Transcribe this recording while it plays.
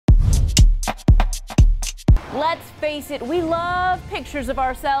Let's face it, we love pictures of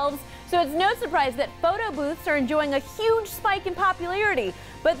ourselves, so it's no surprise that photo booths are enjoying a huge spike in popularity.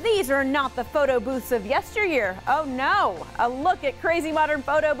 But these are not the photo booths of yesteryear. Oh no, a look at crazy modern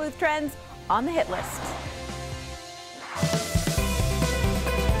photo booth trends on the hit list.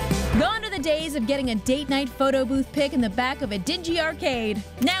 Gone are the days of getting a date night photo booth pic in the back of a dingy arcade.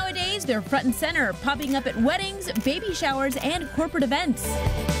 Nowadays, they're front and center, popping up at weddings, baby showers, and corporate events.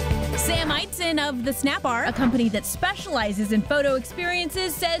 Sam Eitzman of the SnapBar, a company that specializes in photo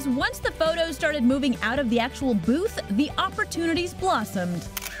experiences, says once the photos started moving out of the actual booth, the opportunities blossomed.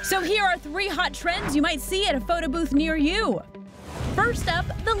 So here are 3 hot trends you might see at a photo booth near you. First up,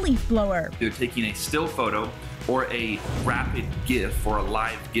 the leaf blower. They're taking a still photo or a rapid GIF, or a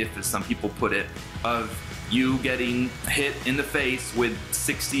live GIF as some people put it, of you getting hit in the face with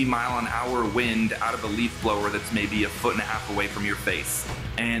 60-mile-an-hour wind out of a leaf blower that's maybe 1.5 feet away from your face.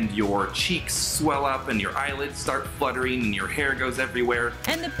 And your cheeks swell up and your eyelids start fluttering and your hair goes everywhere.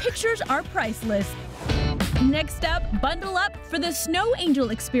 And the pictures are priceless. Next up, bundle up for the Snow Angel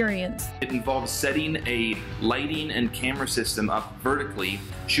experience. It involves setting a lighting and camera system up vertically,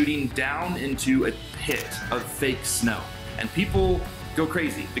 shooting down into a pit of fake snow. And people go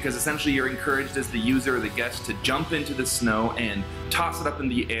crazy because essentially you're encouraged as the user or the guest to jump into the snow and toss it up in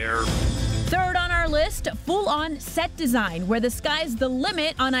the air. Third on our list, full-on set design, where the sky's the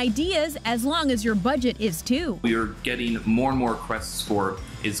limit on ideas as long as your budget is too. We are getting more and more requests for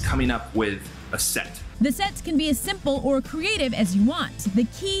is coming up with a set. The sets can be as simple or creative as you want. The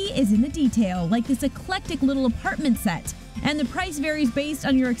key is in the detail, like this eclectic little apartment set. And the price varies based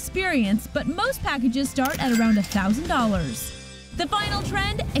on your experience, but most packages start at around $1,000. The final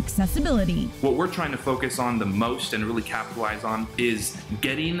trend, accessibility. What we're trying to focus on the most and really capitalize on is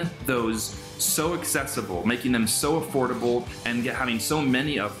getting those so accessible, making them so affordable, and having so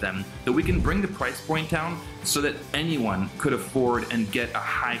many of them that we can bring the price point down so that anyone could afford and get a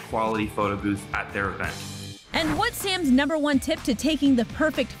high quality photo booth at their event. And what's Sam's #1 tip to taking the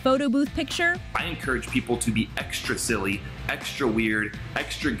perfect photo booth picture? I encourage people to be extra silly, extra weird,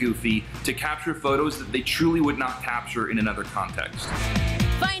 extra goofy, to capture photos that they truly would not capture in another context.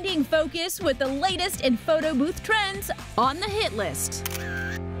 Finding focus with the latest in photo booth trends on the hit list.